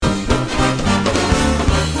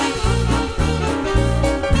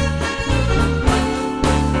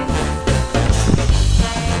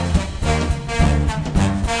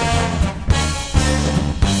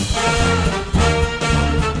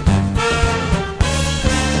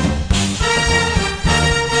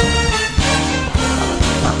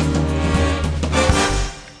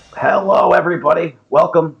Hello, everybody.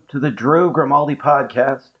 Welcome to the Drew Grimaldi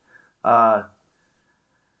podcast. We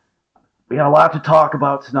got a lot to talk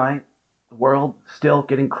about tonight. The world still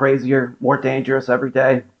getting crazier, more dangerous every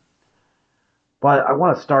day. But I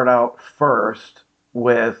want to start out first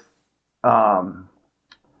with the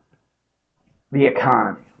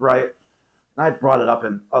economy, right? And I brought it up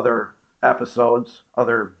in other episodes,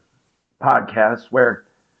 other podcasts, where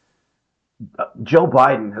Joe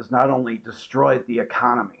Biden has not only destroyed the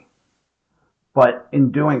economy, but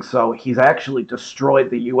in doing so, he's actually destroyed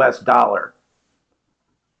the U.S. dollar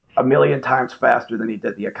a million times faster than he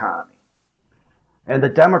did the economy. And the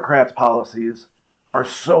Democrats' policies are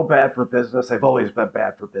so bad for business. They've always been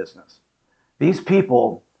bad for business. These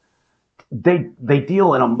people, they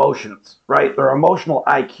deal in emotions, right? Their emotional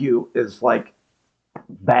IQ is like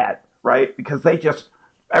bad, right? Because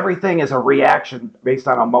everything is a reaction based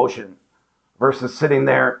on emotion versus sitting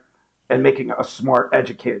there and making a smart,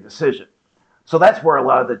 educated decision. So that's where a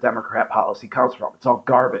lot of the Democrat policy comes from. It's all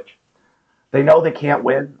garbage. They know they can't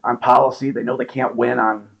win on policy. They know they can't win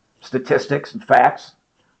on statistics and facts.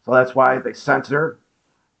 So that's why they censor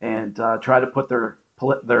and try to put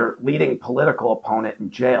their leading political opponent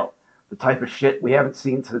in jail. The type of shit we haven't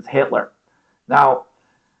seen since Hitler. Now,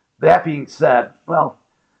 that being said, well,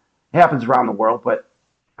 it happens around the world, but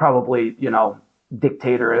probably,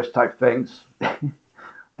 dictatorish type things.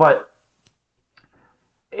 But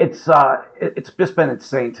it's just been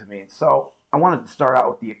insane to me. So I wanted to start out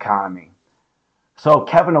with the economy. So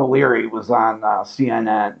Kevin O'Leary was on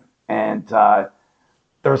CNN, and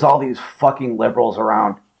there's all these fucking liberals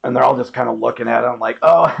around, and they're all just kind of looking at him like,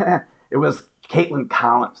 oh, it was Caitlin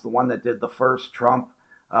Collins, the one that did the first Trump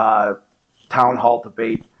town hall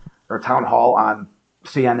debate or town hall on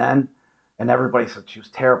CNN, and everybody said she was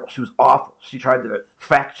terrible. She was awful. She tried to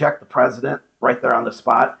fact check the president right there on the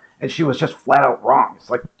spot, and she was just flat out wrong.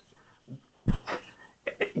 It's like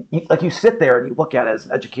you sit there and you look at it as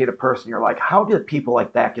an educated person, you're like, how did people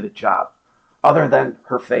like that get a job? Other than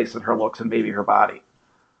her face and her looks and maybe her body,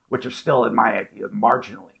 which are still, in my idea,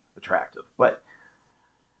 marginally attractive. But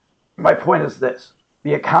my point is this.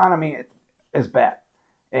 The economy is bad.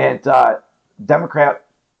 And Democrat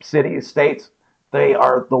cities, states, they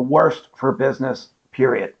are the worst for business,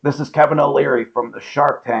 period. This is Kevin O'Leary from the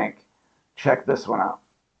Shark Tank. Check this one out.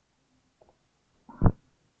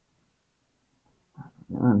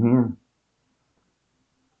 Here.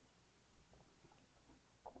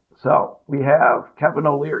 So we have Kevin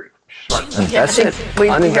O'Leary. That's it.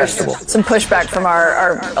 Uninvestable. Some pushback from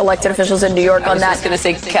our elected officials in New York on that. I was going to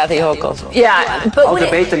say Kathy Hochul. Yeah, but I'll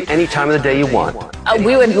debate them any time of the day you want.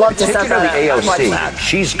 We would love to start Particularly AOC.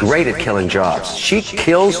 She's great at killing jobs. She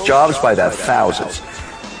kills jobs by the thousands.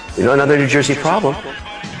 Another New Jersey problem.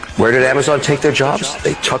 Where did Amazon take their jobs?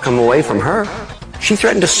 They took them away from her. She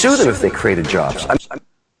threatened to sue them if they created jobs.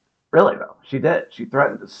 Really, though, she did. She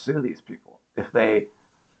threatened to sue these people if they.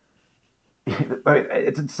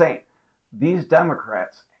 It's insane. These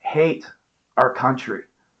Democrats hate our country,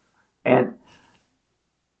 and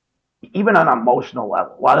even on an emotional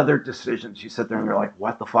level, a lot of their decisions, you sit there and you're like,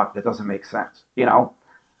 "What the fuck? That doesn't make sense."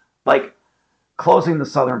 Like closing the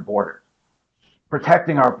southern border,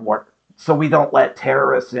 protecting our border, so we don't let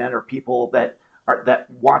terrorists in or people that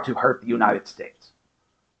want to hurt the United States.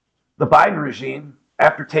 The Biden regime,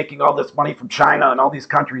 after taking all this money from China and all these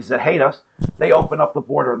countries that hate us, they open up the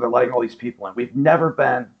border and they're letting all these people in. We've never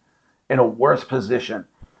been in a worse position.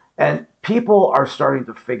 And people are starting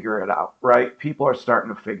to figure it out, right? People are starting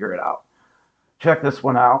to figure it out. Check this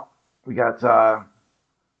one out. We got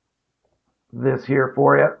this here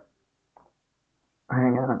for you.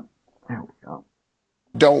 Hang on. There we go.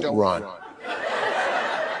 Don't run.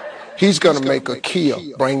 He's going to make a Kia,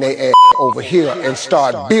 bring their ass over here and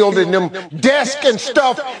start building them desks and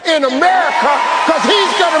stuff in America because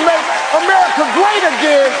he's going to make America great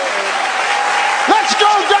again. Let's go,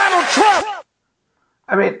 Donald Trump.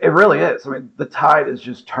 I mean, it really is. I mean, the tide is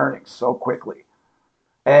just turning so quickly.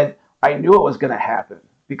 And I knew it was going to happen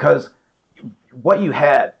because what you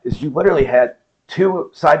had is you literally had two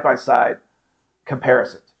side-by-side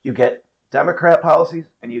comparisons. You get Democrat policies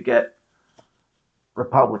and you get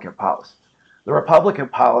Republican policies. The Republican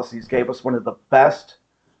policies gave us one of the best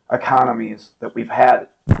economies that we've had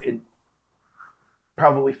in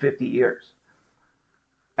probably 50 years.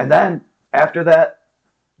 And then after that,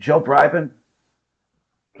 Joe Biden,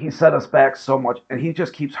 he set us back so much, and he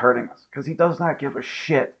just keeps hurting us because he does not give a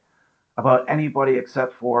shit about anybody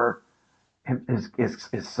except for his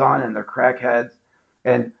son and their crackheads,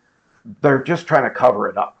 and they're just trying to cover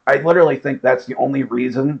it up. I literally think that's the only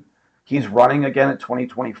reason he's running again in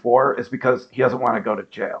 2024 is because he doesn't want to go to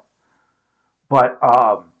jail. But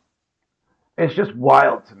It's just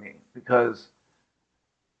wild to me because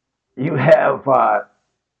you have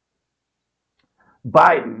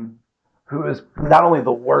Biden, who is not only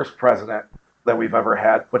the worst president that we've ever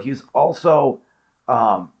had, but he's also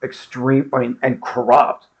extreme, and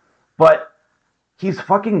corrupt. But he's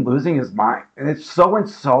fucking losing his mind, and it's so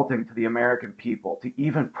insulting to the American people to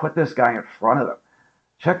even put this guy in front of them.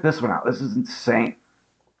 Check this one out. This is insane.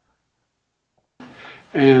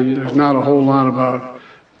 And there's not a whole lot about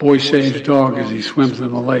boy saves dog as he swims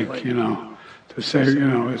in the lake, you know, to say, you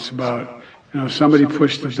know, it's about, you know, somebody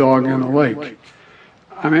pushed the dog in the lake.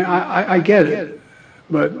 I mean, I get it,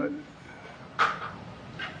 but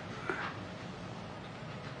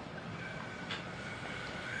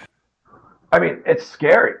I mean, it's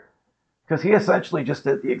scary because he essentially just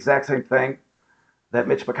did the exact same thing that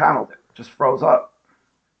Mitch McConnell did, just froze up.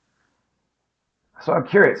 So I'm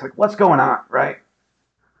curious, like, what's going on, right?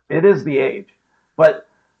 It is the age, but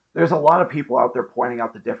there's a lot of people out there pointing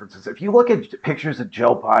out the differences. If you look at pictures of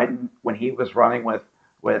Joe Biden when he was running with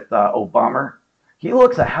Obama, he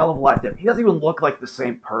looks a hell of a lot different. He doesn't even look like the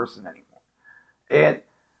same person anymore. And,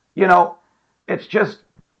 you know, it's just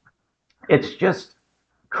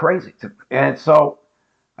crazy. And so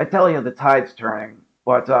I tell you, the tide's turning.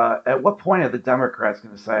 But at what point are the Democrats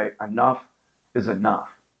going to say enough is enough?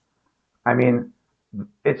 I mean,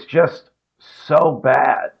 it's just so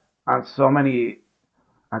bad on so many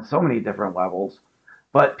different levels.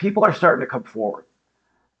 But people are starting to come forward.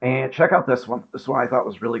 And check out this one. This one I thought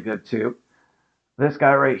was really good too. This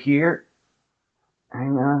guy right here.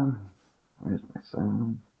 Hang on. Where's my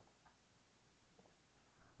sound?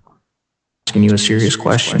 Asking you a serious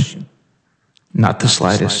question. Not the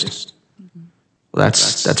slightest. Well,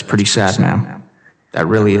 that's pretty sad, ma'am. That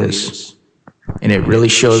really is. And it really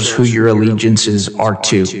shows who your allegiances are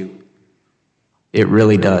to. It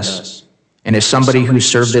really does. And as somebody who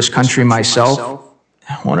served this country myself,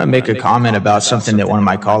 I want to make a comment about something that one of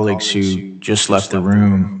my colleagues who just left the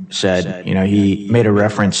room said. You know, he made a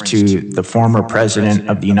reference to the former president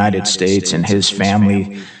of the United States and his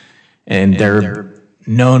family and their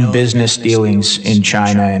known business dealings in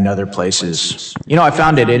China and other places. You know, I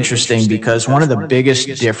found it interesting because one of the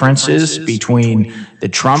biggest differences between the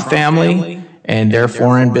Trump family and their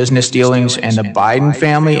foreign business dealings and the Biden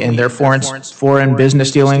family and their foreign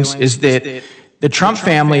business dealings is that the Trump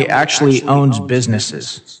family actually owns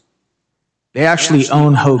businesses. They actually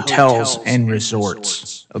own hotels and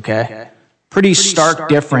resorts, okay? Pretty stark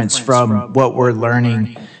difference from what we're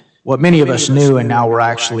learning, what many of us knew and now we're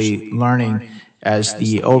actually learning as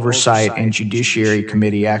the Oversight and Judiciary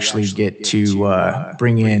Committee actually get to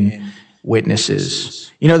bring in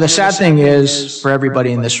witnesses. You know, the sad thing is for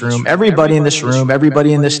everybody in this room, everybody in this room,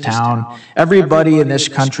 everybody in this town, everybody in this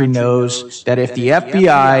country knows that if the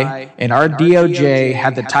FBI and our DOJ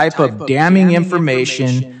had the type of damning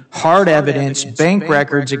information, hard evidence, bank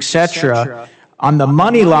records, etc., on the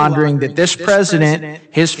money laundering that this president,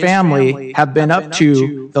 his family, have been up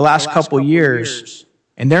to the last couple years,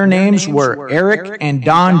 and their names were Eric and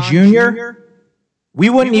Don Jr.,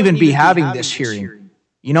 we wouldn't even be having this hearing.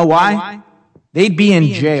 You know why? They'd be in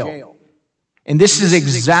jail. And this is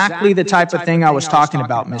exactly the type of thing I was talking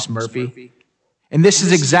about, Ms. Murphy. And this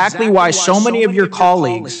is exactly why so many of your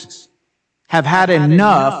colleagues have had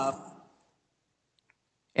enough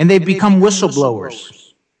and they've become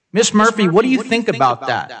whistleblowers. Ms. Murphy, what do you think about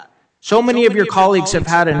that? So many of your colleagues have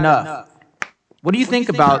had enough. What do you think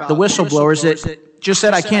about the whistleblowers that just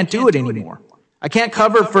said, I can't do it anymore? I can't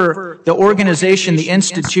cover for the organization, the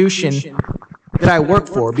institution that I work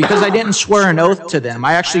for because I didn't swear an oath to them.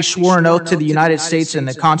 I actually swore an oath to the United States and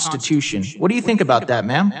the Constitution. What do you think about that,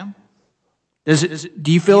 ma'am?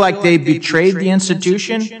 Do you feel like they betrayed the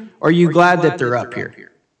institution, or are you glad that they're up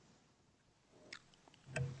here?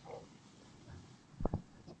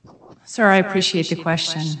 Sir, I appreciate the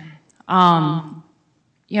question.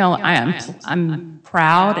 You know, I'm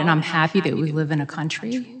proud and I'm happy that we live in a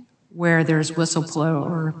country where there's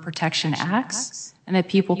whistleblower protection acts and that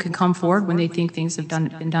people can come forward when they think things have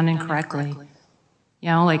been done incorrectly. You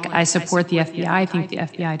know, like I support the FBI. I think the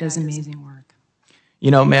FBI does amazing work.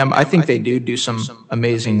 You know, ma'am, I think they do some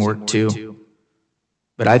amazing work too.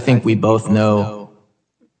 But I think we both know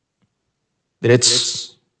that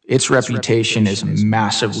its reputation is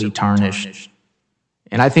massively tarnished.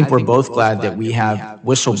 And I think we're both glad that we have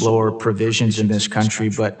whistleblower provisions in this country.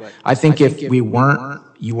 But I think if you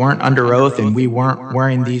weren't under oath and we weren't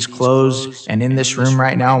wearing these clothes and in this room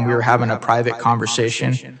right now and we were having a private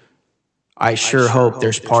conversation, I sure hope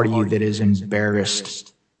there's part of you that is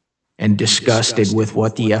embarrassed and disgusted with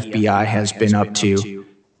what the FBI has been up to.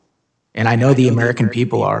 And I know the American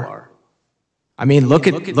people are. I mean, look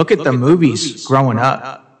at the movies growing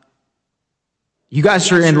up. You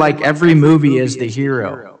guys are in like every movie as the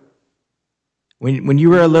hero. When you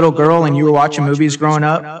were a little girl and you were watching movies growing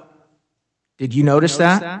up, did you notice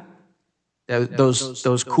that?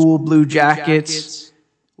 Those cool blue jackets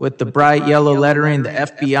with the bright yellow lettering, the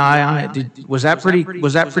FBI on it. Was that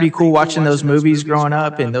pretty cool watching those movies growing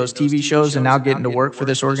up and those TV shows and now getting to work for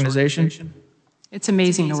this organization? It's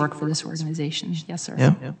amazing to work for this organization. Yes, sir.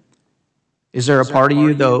 Yeah. Is there a part of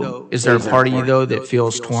you though? Is there a part of you though that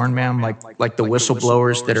feels torn, ma'am? Like the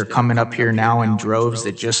whistleblowers that are coming up here now in droves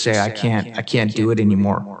that just say, I can't do it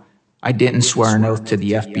anymore. I didn't swear an oath to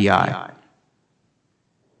the FBI.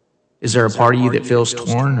 Is there a part of you that feels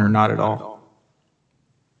torn or not at all?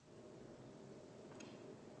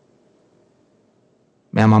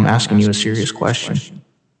 Ma'am, I'm asking you a serious question.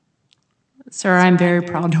 Sir, I'm very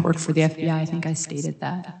proud to work for the FBI. I think I stated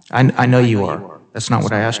that. I know you are. That's not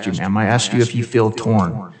what I asked you, ma'am. I asked you if you feel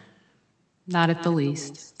torn. Not at the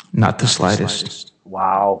least. Not the slightest.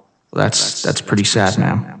 Wow. Well, that's pretty sad,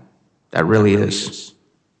 ma'am. That really is.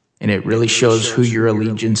 And it really shows who your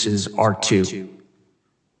allegiances are to.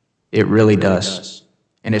 It really does.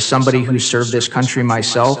 And as somebody who served this country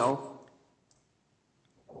myself,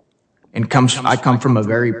 and I come from a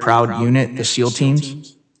very proud unit, the SEAL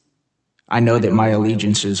teams, I know that my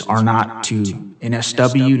allegiances are not to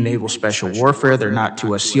NSW, Naval Special Warfare. They're not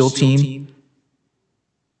to a SEAL team.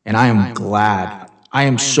 And I am glad. I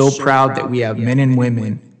am so proud that we have men and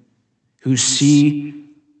women who see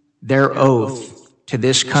their oath to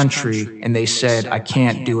this country and they said, I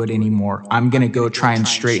can't do it anymore. I'm going to go try and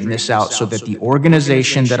straighten this out so that the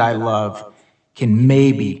organization that I love can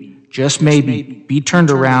maybe, just maybe, be turned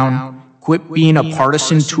around, quit being a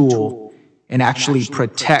partisan tool, and actually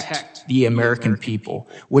protect the American people,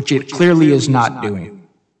 which it clearly is not doing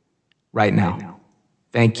right now.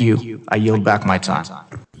 Thank you. I yield back my time.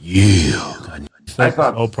 I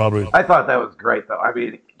thought that was great, though. I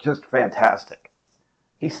mean, just fantastic.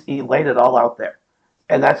 He laid it all out there.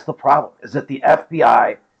 And that's the problem, is that the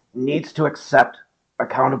FBI needs to accept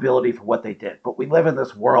accountability for what they did. But we live in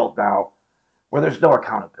this world now where there's no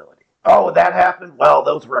accountability. Oh, that happened? Well,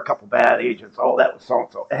 those were a couple bad agents. Oh, that was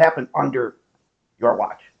so-and-so. It happened under your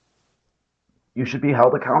watch. You should be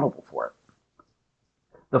held accountable for it.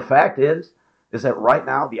 The fact is that right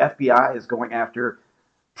now the FBI is going after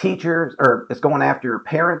teachers, or is going after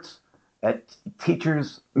parents at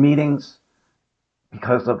teachers' meetings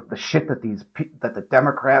because of the shit that the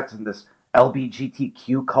Democrats and this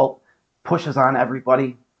LBGTQ cult pushes on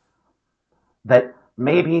everybody. That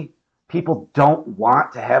maybe people don't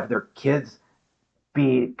want to have their kids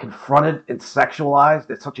be confronted and sexualized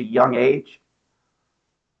at such a young age,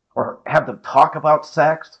 or have them talk about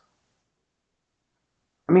sex.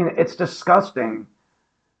 I mean, it's disgusting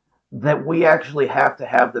that we actually have to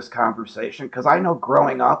have this conversation, because I know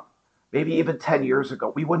growing up, maybe even 10 years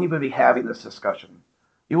ago, we wouldn't even be having this discussion.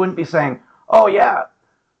 You wouldn't be saying, oh yeah,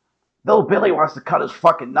 little Billy wants to cut his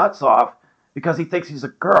fucking nuts off because he thinks he's a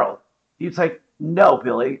girl. You'd say, no,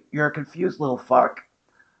 Billy, you're a confused little fuck.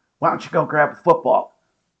 Why don't you go grab a football?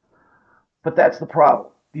 But that's the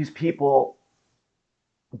problem. These people,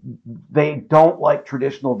 they don't like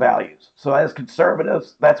traditional values. So as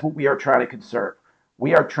conservatives, that's what we are trying to conserve.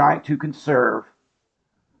 We are trying to conserve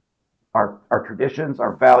our traditions,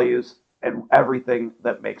 our values, and everything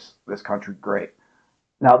that makes this country great.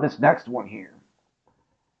 Now, this next one here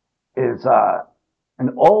is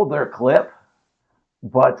an older clip,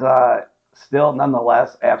 but still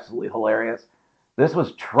nonetheless absolutely hilarious. This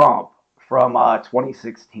was Trump from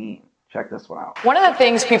 2016. Check this one out. One of the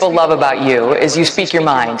things people love about you is you speak your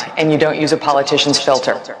mind and you don't use a politician's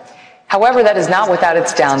filter. However, that is not without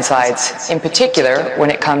its downsides, in particular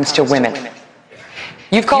when it comes to women.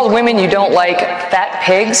 You've called women you don't like fat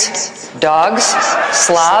pigs, dogs,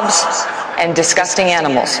 slobs, and disgusting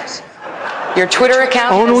animals. Your Twitter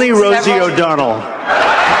account... Only Rosie O'Donnell. No,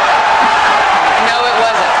 it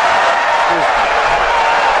wasn't.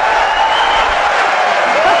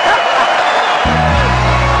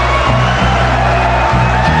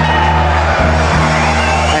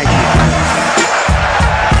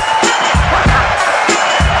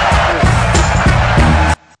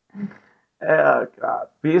 Oh, God.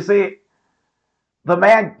 But you see, the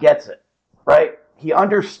man gets it, right? He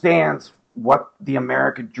understands what the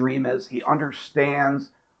American dream is. He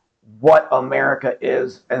understands what America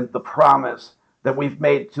is and the promise that we've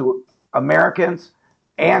made to Americans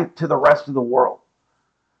and to the rest of the world.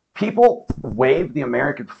 People wave the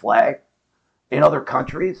American flag in other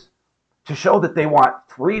countries to show that they want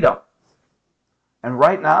freedom. And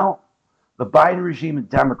right now, the Biden regime and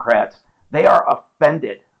Democrats, they are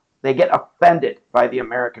offended They get offended by the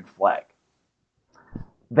American flag.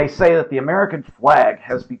 They say that the American flag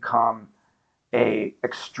has become an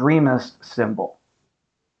extremist symbol.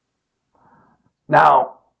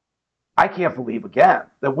 Now, I can't believe, again,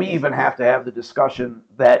 that we even have to have the discussion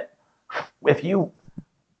that if you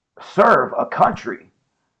serve a country,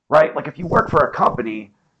 right? Like if you work for a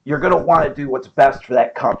company, you're going to want to do what's best for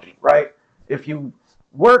that company, right? If you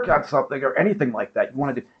work on something or anything like that, you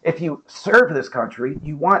want to do, if you serve this country,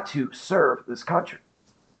 you want to serve this country.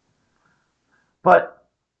 But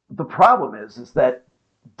the problem is that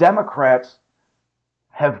Democrats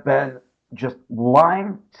have been just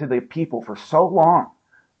lying to the people for so long,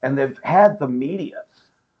 and they've had the media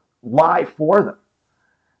lie for them.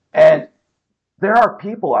 And there are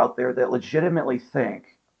people out there that legitimately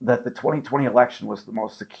think that the 2020 election was the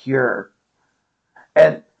most secure.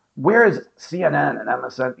 And where is CNN and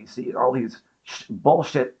MSNBC and all these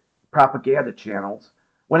bullshit propaganda channels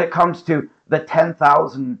when it comes to the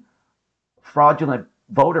 10,000 fraudulent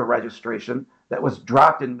voter registration that was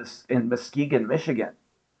dropped in Muskegon, Michigan?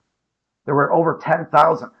 There were over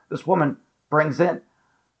 10,000. This woman brings in.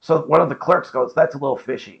 So one of the clerks goes, "That's a little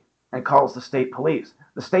fishy," and calls the state police.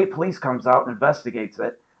 The state police comes out and investigates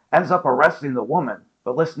it, ends up arresting the woman.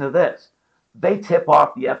 But listen to this. They tip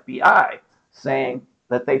off the FBI saying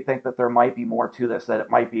that they think that there might be more to this, that it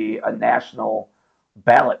might be a national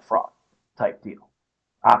ballot fraud type deal,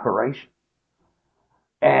 operation.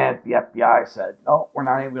 And the FBI said, "No, we're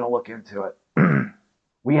not even going to look into it.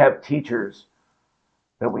 We have teachers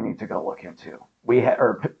that we need to go look into.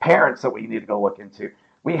 Or parents that we need to go look into.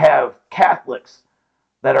 We have Catholics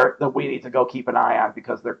that we need to go keep an eye on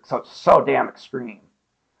because they're so damn extreme."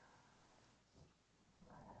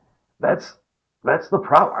 That's the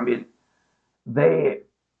problem. I mean, they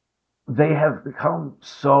have become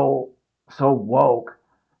so woke,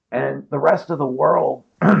 and the rest of the world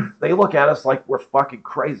they look at us like we're fucking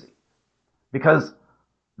crazy, because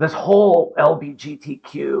this whole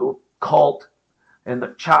LBGTQ cult and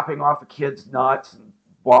the chopping off of kids' nuts and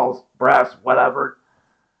balls, breasts, whatever.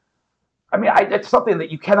 I mean, it's something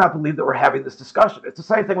that you cannot believe that we're having this discussion. It's the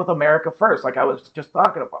same thing with America First, like I was just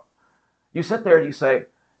talking about. You sit there and you say,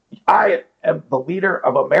 "I am the leader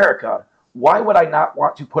of America. Why would I not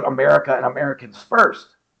want to put America and Americans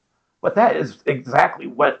first?" But that is exactly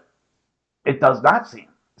what it does not seem.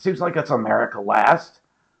 It seems like it's America last.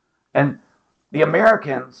 And the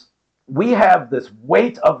Americans, we have this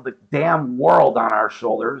weight of the damn world on our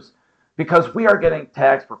shoulders because we are getting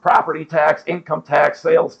taxed for property tax, income tax,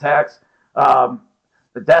 sales tax,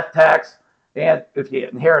 the death tax, and if you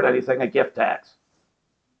inherit anything, a gift tax.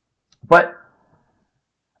 But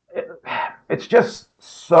it's just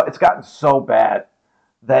it's gotten so bad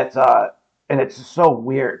that, and it's so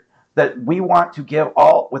weird that we want to give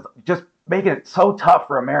all, with just making it so tough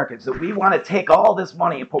for Americans, that we want to take all this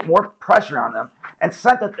money and put more pressure on them and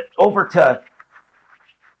send it over to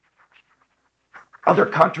other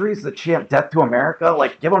countries that chant death to America,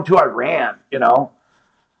 like give them to Iran,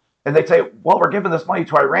 And they say, "Well, we're giving this money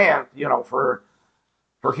to Iran, for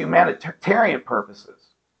humanitarian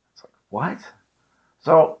purposes." It's like, what?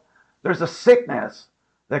 So there's a sickness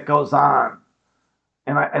that goes on,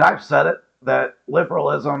 and I've said it, that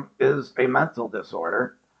liberalism is a mental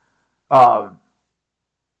disorder, and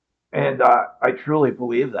I truly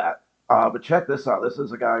believe that. But check this out. This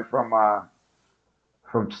is a guy from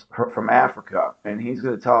Africa, and he's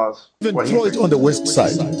going to tell us. Even throw it on the west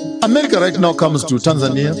side. America right now comes to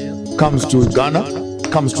Tanzania, comes to Ghana,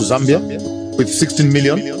 comes to Zambia with 16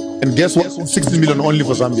 million. And guess what? 16 million only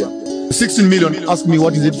for Zambia. 16 million, ask me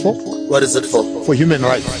what is it for? What is it for? For human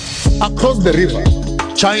rights. Across the river,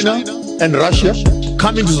 China and Russia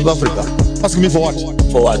coming to South Africa. Ask me for what?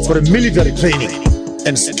 For what? For a military training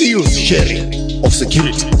and skills sharing of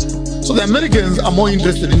security. So the Americans are more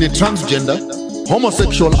interested in a transgender,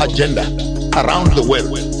 homosexual agenda around the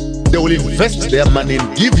world. They will invest their money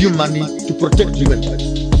and give you money to protect human rights.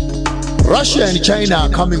 Russia and China are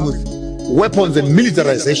coming with weapons and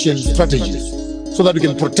militarization strategies so that we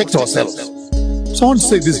can protect ourselves. So I want to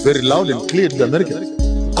say this very loud and clear to the Americans.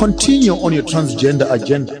 Continue on your transgender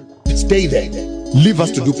agenda. Stay there. Leave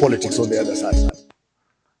us to do politics on the other side.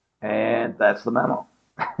 And that's the memo.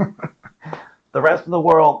 The rest of the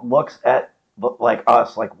world looks at like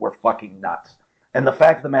us like we're fucking nuts. And the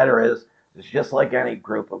fact of the matter is, it's just like any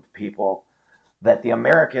group of people, that the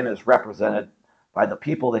American is represented by the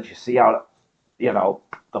people that you see out,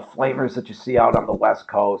 the flamers that you see out on the West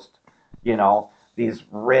Coast, these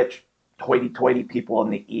rich, hoity-toity people in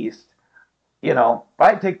the East.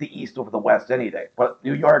 I'd take the East over the West any day. But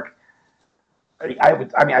New York,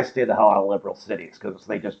 I stay the hell out of liberal cities because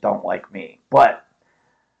they just don't like me. But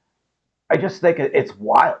I just think it's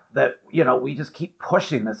wild that, we just keep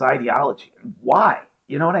pushing this ideology. Why?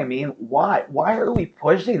 You know what I mean? Why? Why are we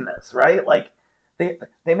pushing this, right? Like, they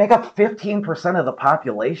make up 15% of the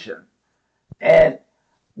population, and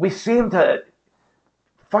we seem to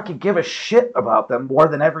fucking give a shit about them more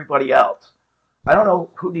than everybody else. I don't know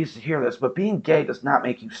who needs to hear this, but being gay does not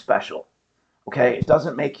make you special. Okay? It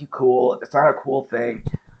doesn't make you cool. It's not a cool thing.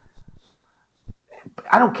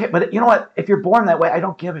 I don't care. But you know what? If you're born that way, I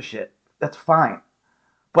don't give a shit. That's fine.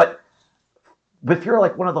 But if you're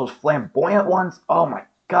like one of those flamboyant ones, oh my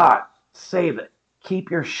God, save it.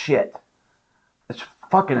 Keep your shit. It's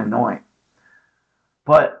fucking annoying.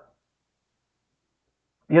 But,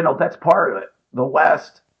 that's part of it. The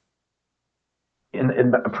West,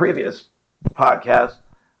 in a previous podcast,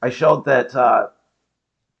 I showed that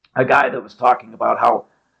a guy that was talking about how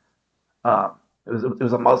it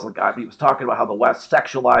was a Muslim guy, but he was talking about how the West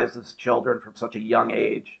sexualizes children from such a young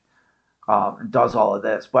age and does all of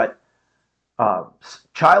this. But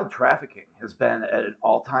child trafficking has been at an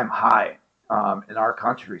all-time high in our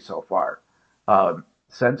country so far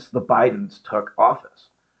since the Bidens took office.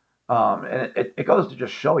 And it goes to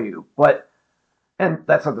just show you. And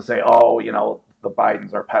that's not to say, the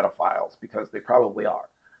Bidens are pedophiles, because they probably are.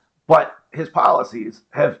 But his policies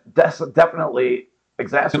have definitely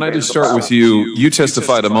exacerbated. Can I just start with you? You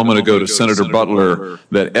testified a moment ago to Senator Butler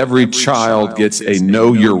that every child gets a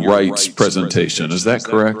Know Your Rights presentation. Is that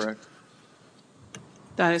correct?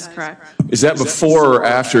 That is correct. Is that before or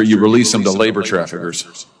after you release them to labor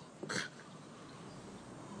traffickers?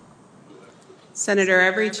 Senator,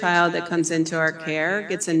 every child that comes into our care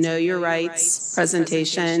gets a Know Your Rights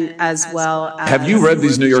presentation, as well as... Have you read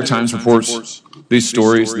these New York Times reports, these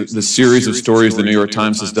stories, the series of stories the New York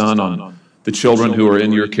Times has done on the children who are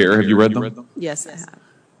in your care? Have you read them? Yes, I have.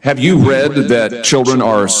 Have you read that children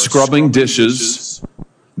are scrubbing dishes,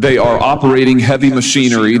 they are operating heavy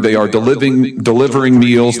machinery, they are delivering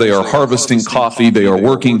meals, they are harvesting coffee, they are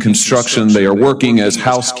working construction, they are working as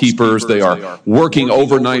housekeepers, they are working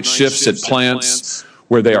overnight shifts at plants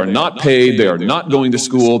where they are not paid, they are not going to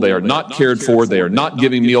school, they are not cared for, they are not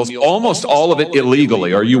giving meals, almost all of it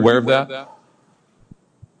illegally. Are you aware of that?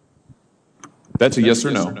 That's a yes or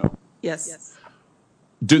no. Yes.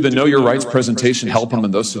 Do the Know Your Rights presentation help them in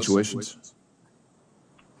those situations?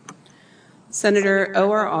 Senator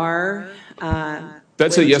ORR...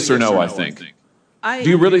 That's a yes or no, I think. Do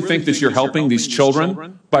you really think that you're helping these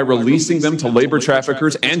children by releasing them to labor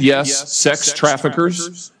traffickers and, yes, sex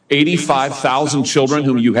traffickers? 85,000 children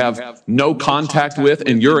whom you have no contact with,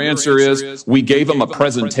 and your answer is, we gave them a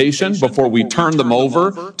presentation before we turned them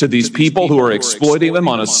over to these people who are exploiting them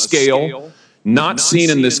on a scale not seen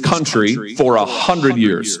in this country for 100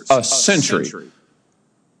 years, a century.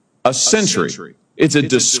 A century. It's a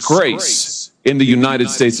disgrace in the United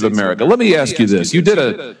States of America. Let me ask you this. You did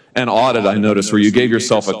an audit, I noticed, where you gave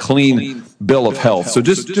yourself a clean bill of health. So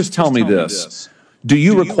just tell me this. Do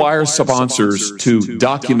you require sponsors to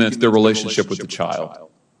document their relationship with the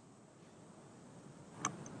child?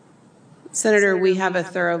 Senator, we have a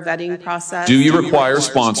thorough vetting process. Do you require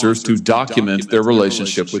sponsors to document their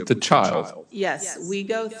relationship with the child? Yes, we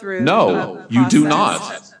go through. No, you do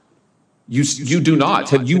not. You do not.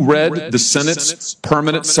 Have you read the Senate's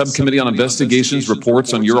Permanent Subcommittee on Investigations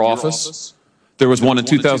reports on your office? There was one in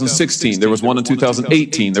 2016. There was one in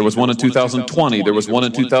 2018. There was one in 2020. There was one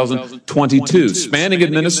in 2022. Spanning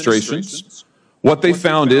administrations, what they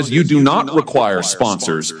found is you do not require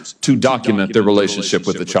sponsors to document their relationship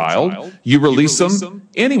with the child. You release them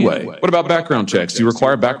anyway. What about background checks? Do you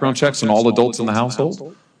require background checks on all adults in the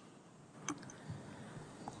household?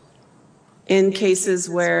 In cases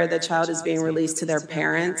where the child is being released to their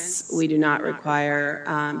parents, we do not require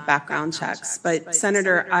background checks. But,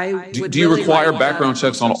 Senator, I would do you require background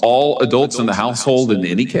checks on all adults in the household in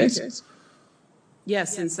any case?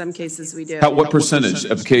 Yes, in some cases we do. What percentage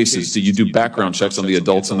of cases do you do background checks on the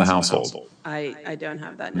adults in the household? I don't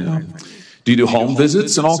have that number. No. Do you do home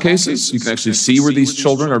visits in all cases? You can actually see where these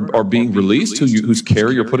children are being released, whose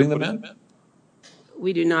care you're putting them in?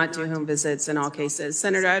 We do not do home visits in all cases.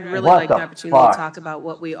 Senator, I'd really like the opportunity to talk about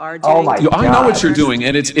what we are doing. Oh my God. I know what you're doing,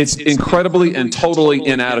 and it's incredibly and totally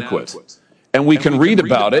inadequate. And we can read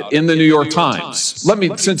about it in the New York Times.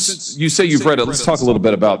 Since you say you've read it, let's talk a little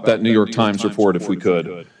bit about that New York Times report, if we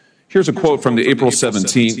could. Here's a quote from the April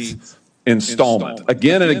 17th installment.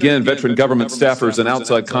 Again and again, veteran government staffers and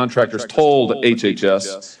outside contractors told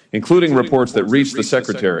HHS, including reports that reached the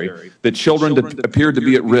Secretary, that children appeared to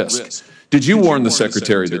be at risk. Did you warn the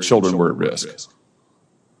Secretary that children were at risk?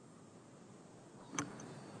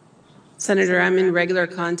 Senator, I'm in regular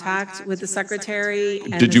contact with the Secretary.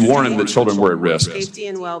 And Did you warn him that children were at risk? Safety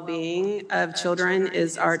and well-being of children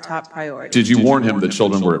is our top priority. Did you warn him that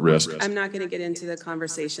children were at risk? I'm not going to get into the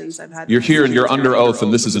conversations I've had. You're here and you're under oath,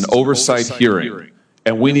 and this is an oversight hearing.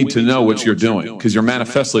 And we need to know what you're doing, because you're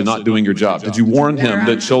manifestly not doing your job. Did you warn him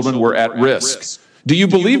that children were at risk? Do you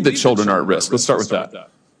believe that children are at risk? Let's start with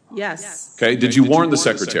that. Yes. Okay, did you warn the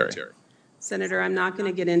Secretary? Senator, I'm not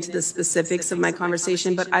going to get into the specifics of my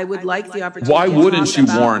conversation, but I would like the opportunity. Why wouldn't you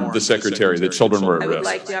warn the Secretary that children were at risk? I would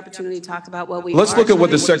like the opportunity to talk about what we. Let's look at what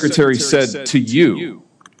the Secretary said to you.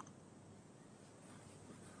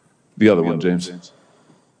 The other one, James.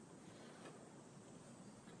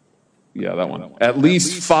 Yeah, that one. At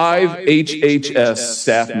least 5 HHS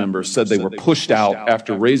staff members said they were pushed out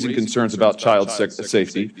after raising concerns about child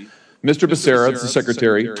safety. Mr. Becerra, the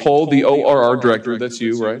Secretary, told the ORR Director, that's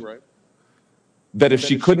you, right? That if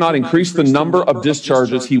she could not increase the number of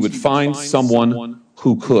discharges, he would find someone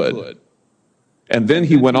who could. And then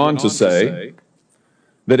he went on to say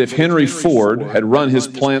that if Henry Ford had run his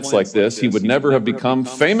plants like this, he would never have become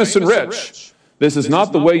famous and rich. This is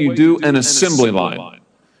not the way you do an assembly line.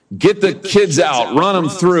 Get the kids out, run them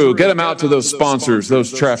through, get them out to those sponsors,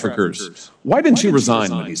 those traffickers. Why didn't you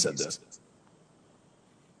resign when he said this?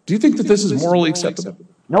 Do you think that this is morally acceptable?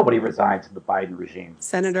 Nobody resigns in the Biden regime.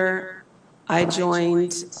 Senator, I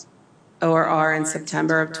joined ORR in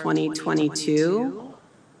September of 2022.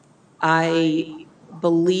 I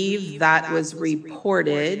believe that was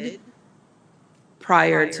reported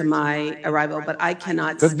prior to my arrival, but I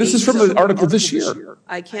cannot speak. This is from the article this year.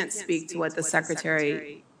 I can't speak to what the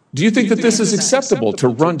Secretary. Do you think that this is acceptable to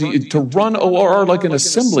run ORR like an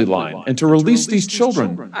assembly line and to release these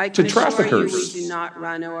children to traffickers? We do not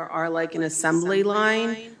run ORR like an assembly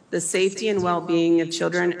line. The safety and well-being of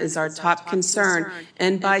children is our top concern.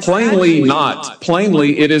 And by Plainly not.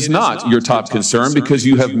 Plainly, it is not your top concern, because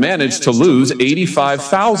you have managed to lose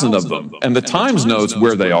 85,000 of them. And the Times knows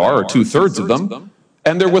where they are, or 2/3 of them,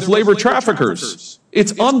 and they're with labor traffickers.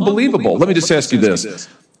 It's unbelievable. Let me just ask you this.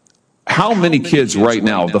 How many kids right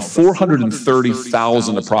now, the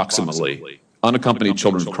 430,000 approximately, unaccompanied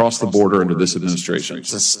children across the border under this administration?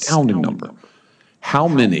 It's an astounding number. How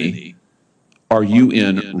many are you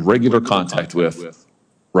in regular contact with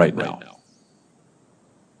right now?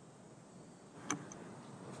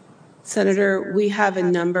 Senator, we have a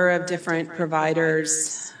number of different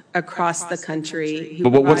providers across the country.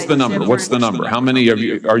 But what's the number? What's the number? How many are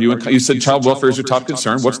you in? You said child welfare is your top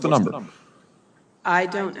concern. What's the number? I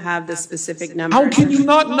don't have the specific number. How can you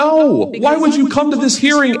not know? Why would you come to this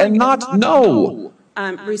hearing and not know?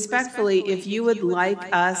 Respectfully, if you would like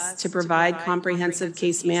us to provide comprehensive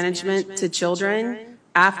case management to children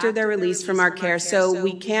after they're released from our care, so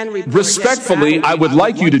we can report. Respectfully, I would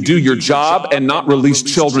like you to do your job and not release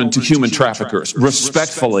children to human traffickers.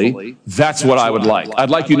 Respectfully, that's what I would like.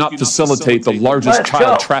 I'd like you not facilitate the largest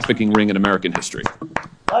child trafficking ring in American history.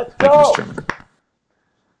 Let's go. Thank you, Mr. Chairman.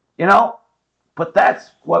 You know, but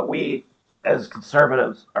that's what we as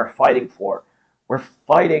conservatives are fighting for. We're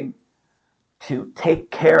fighting to take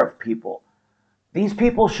care of people. These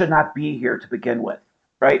people should not be here to begin with,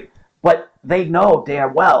 right? But they know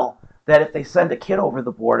damn well that if they send a kid over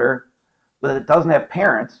the border that doesn't have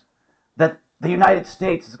parents, that the United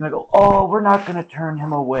States is going to go, oh, we're not going to turn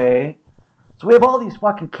him away. So we have all these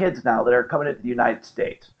fucking kids now that are coming into the United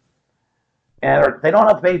States. And they don't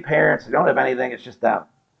have any parents, they don't have anything, it's just them.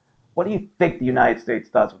 What do you think the United States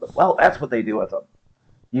does with them? Well, that's what they do with them.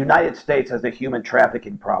 The United States has a human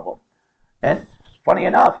trafficking problem. And funny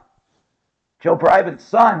enough, Joe Biden's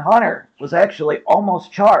son, Hunter, was actually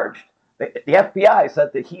almost charged. The FBI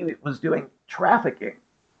said that he was doing trafficking.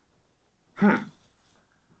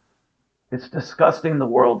 It's disgusting, the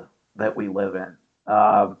world that we live in.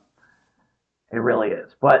 It really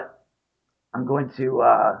is. But I'm going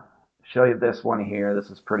to show you this one here. This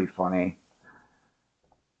is pretty funny.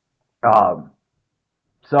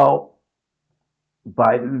 So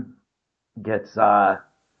Biden gets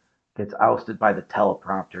ousted by the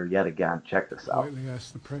teleprompter yet again. Check this out. Politely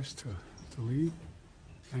ask the press to leave.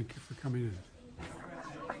 Thank you for coming in.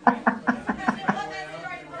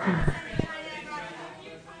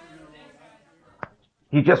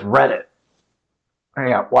 He just read it.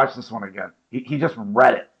 Yeah, watch this one again. He just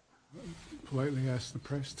read it. Politely ask the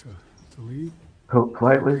press to leave.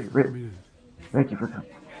 Politely read. Thank you for coming.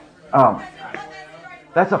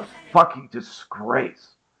 That's a fucking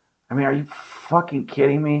disgrace. I mean, are you fucking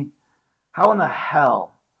kidding me? How in the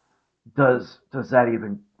hell does that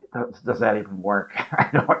even work? I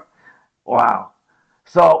don't. Wow.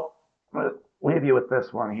 So I'm gonna leave you with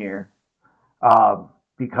this one here,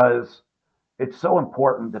 because it's so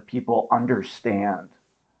important that people understand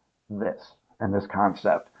this and this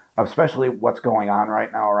concept, especially what's going on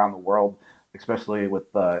right now around the world, especially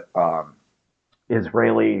with the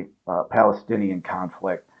Israeli-Palestinian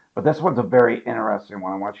conflict. But this one's a very interesting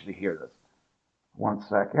one. I want you to hear this. 1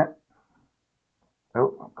 second.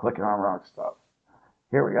 Oh, I'm clicking on wrong stuff.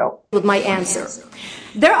 Here we go. With my answer.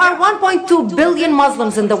 There are 1.2 billion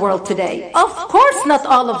Muslims in the world today. Of course, not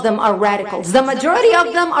all of them are radicals. The majority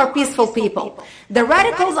of them are peaceful people. The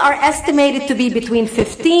radicals are estimated to be between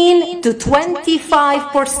 15 to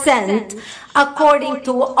 25%, according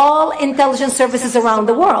to all intelligence services around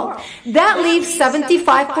the world. That leaves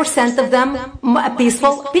 75% of them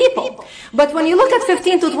peaceful people. But when you look at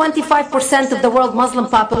 15 to 25% of the world Muslim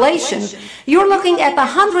population, you're looking at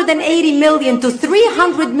 180 million to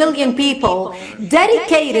 300 million people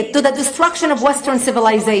dedicated to the destruction of Western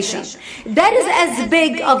civilization. That is as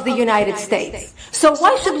big of the United States. So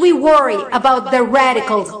why should we worry about the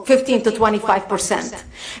radicals, 15 to 25%?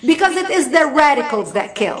 Because it is the radicals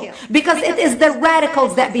that kill. Because it is the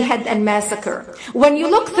radicals that behead and massacre. When you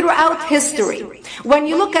look throughout history, when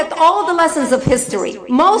you look at all the lessons of history,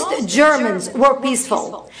 most Germans were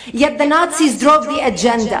peaceful. Yet the Nazis drove the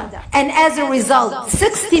agenda. And as a result,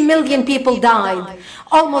 60 million people died.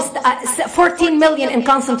 Almost 14 million in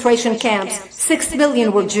concentration camps. 6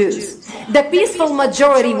 million were Jews. The peaceful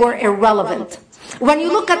majority were irrelevant. When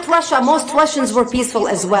you look at Russia, most Russians were peaceful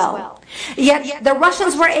as well. Yet the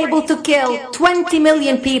Russians were able to kill 20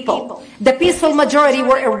 million people. The peaceful majority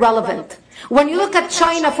were irrelevant. When you look at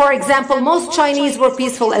China, for example, most Chinese were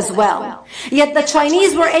peaceful as well. Yet the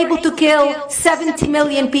Chinese were able to kill 70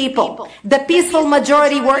 million people. The peaceful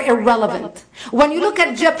majority were irrelevant. When you look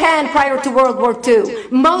at Japan prior to World War II,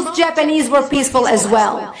 most Japanese were peaceful as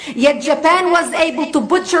well. Yet Japan was able to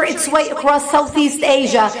butcher its way across Southeast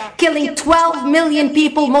Asia, killing 12 million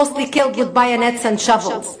people, mostly killed with bayonets and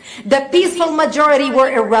shovels. The peaceful majority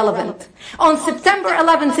were irrelevant. On September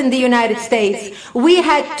 11th in the United States, we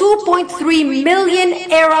had 2.3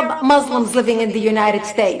 million Arab Muslims living in the United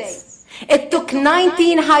States. It took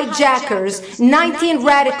 19 hijackers, 19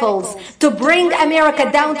 radicals to bring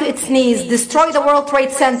America down to its knees, destroy the World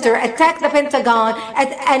Trade Center, attack the Pentagon,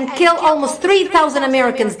 and kill almost 3,000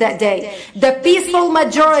 Americans that day. The peaceful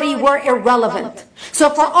majority were irrelevant.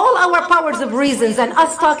 So for all our powers of reasons and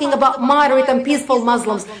us talking about moderate and peaceful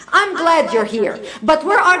Muslims, I'm glad you're here. But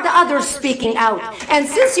where are the others speaking out? And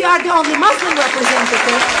since you are the only Muslim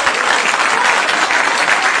representative,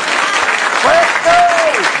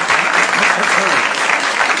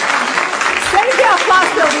 save the applause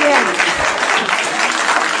till the end.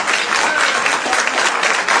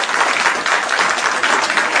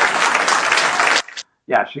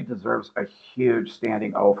 Yeah, she deserves a huge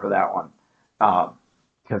standing O for that one.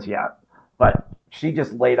 Because, but she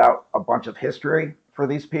just laid out a bunch of history for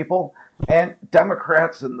these people. And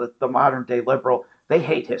Democrats and the modern day liberal, they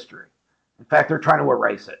hate history. In fact, they're trying to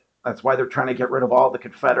erase it. That's why they're trying to get rid of all the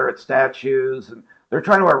Confederate statues. And they're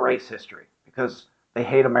trying to erase history because they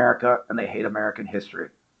hate America and they hate American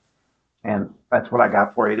history. And that's what I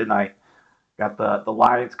got for you tonight. Got the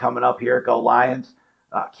Lions coming up here. Go Lions.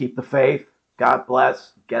 Keep the faith. God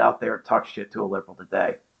bless. Get out there and talk shit to a liberal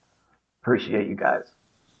today. Appreciate you guys.